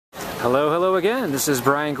Hello again. This is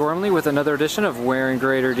Brian Gormley with another edition of Where in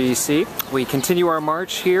Greater DC. We continue our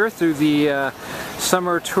march here through the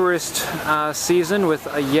summer tourist season with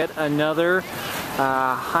yet another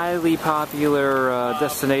highly popular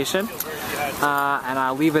destination. And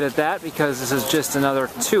I'll leave it at that because this is just another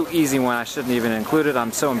too easy one. I shouldn't even include it.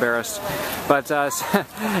 I'm so embarrassed. But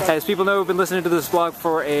as people know who've been listening to this blog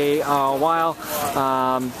for a while,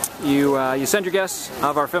 you send your guests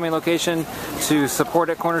of our filming location to support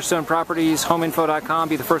at Cornerstone Properties, homeinfo.com.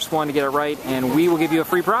 Be the first one to get it right, and we will give you a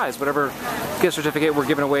free prize, whatever gift certificate we're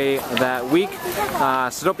giving away that week.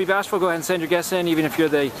 So don't be bashful. Go ahead and send your guests in, even if you're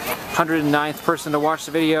the 109th person to watch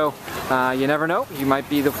the video. You never know. You might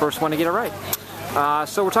be the first one to get it right.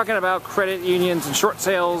 So we're talking about credit unions and short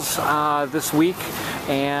sales this week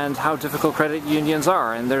and how difficult credit unions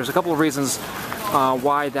are. And there's a couple of reasons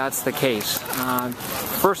why that's the case.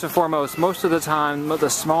 First and foremost, most of the time the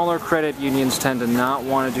smaller credit unions tend to not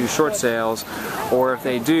want to do short sales, or if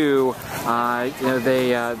they do,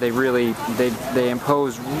 they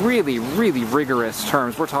impose really rigorous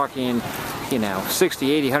terms. We're talking, $60,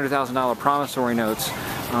 $80, $100,000 promissory notes,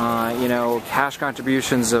 cash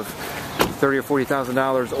contributions of $30,000 or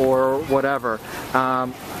 $40,000 or whatever,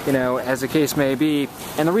 as the case may be.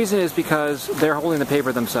 And the reason is because they're holding the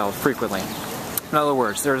paper themselves frequently. In other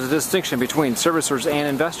words, there's a distinction between servicers and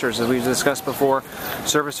investors, as we've discussed before.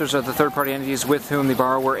 Servicers are the third-party entities with whom the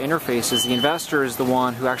borrower interfaces. The investor is the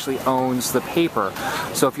one who actually owns the paper.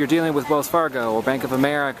 So if you're dealing with Wells Fargo or Bank of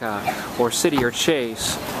America or Citi or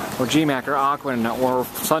Chase or GMAC or Ocwen or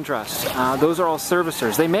SunTrust, those are all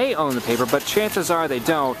servicers. They may own the paper, but chances are they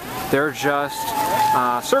don't. They're just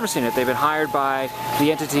servicing it. They've been hired by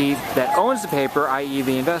the entity that owns the paper, i.e.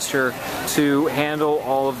 the investor, to handle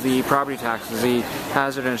all of the property taxes, the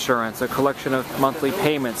hazard insurance, the collection of monthly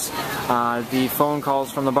payments, the phone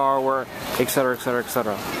calls from the borrower, etc., etc.,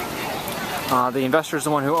 etc. The investor is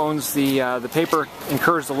the one who owns the paper,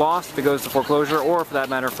 incurs the loss if it goes to foreclosure, or for that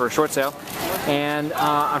matter, for a short sale. And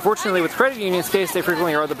unfortunately, with credit unions' case, they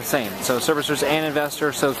frequently are the same. So servicers and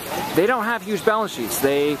investors, so they don't have huge balance sheets.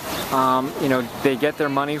 They, they get their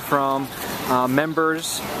money from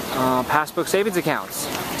members' passbook savings accounts.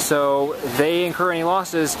 So they incur any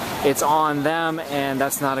losses, it's on them, and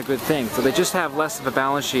that's not a good thing. So they just have less of a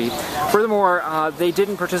balance sheet. Furthermore, they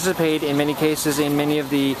didn't participate in many cases in many of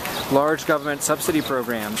the large government subsidy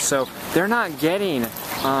programs. So they're not getting,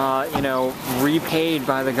 repaid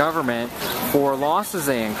by the government for losses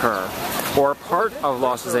they incur, or part of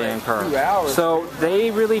losses they incur. So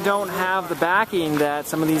they really don't have the backing that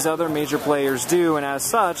some of these other major players do, and as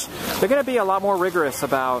such, they're going to be a lot more rigorous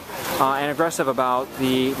about and aggressive about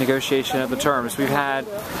the negotiation of the terms. We've had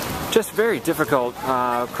just very difficult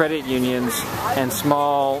credit unions and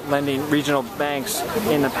small lending regional banks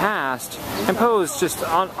in the past impose just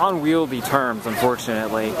unwieldy terms,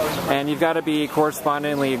 unfortunately, and you've got to be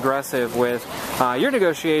correspondingly aggressive with your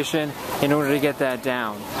negotiation in order to get that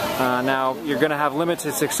down. Now, you're going to have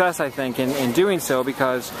limited success, I think, in doing so,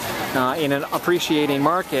 because in an appreciating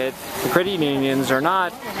market, the credit unions are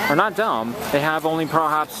not dumb. They have only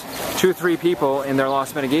perhaps 2 or 3 people in their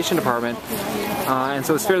loss mitigation department, and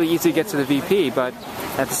so it's fairly easy to get to the VP, but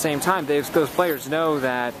at the same time, those players know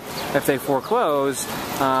that if they foreclose,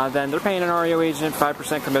 then they're paying an REO agent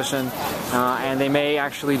 5% commission, and they may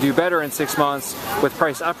actually do better in 6 months with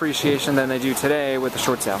price appreciation than they do today with the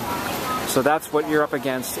short sale. So that's what you're up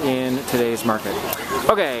against in today's market.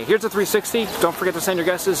 Okay, here's a 360. Don't forget to send your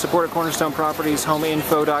guesses. Support at Cornerstone Properties,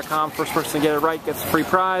 homeinfo.com. First person to get it right gets a free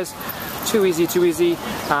prize. Too easy, too easy.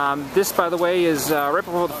 This, by the way, is right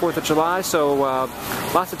before the 4th of July, so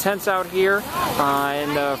lots of tents out here.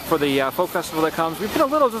 And for the folk festival that comes, we've been a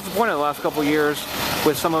little disappointed the last couple of years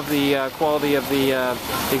with some of the quality of the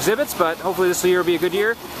exhibits, but hopefully this year will be a good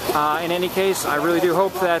year. In any case, I really do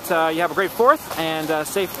hope that you have a great 4th and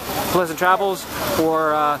safe, pleasant travels,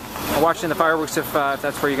 or watching the fireworks if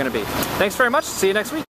that's where you're going to be. Thanks very much. See you next week.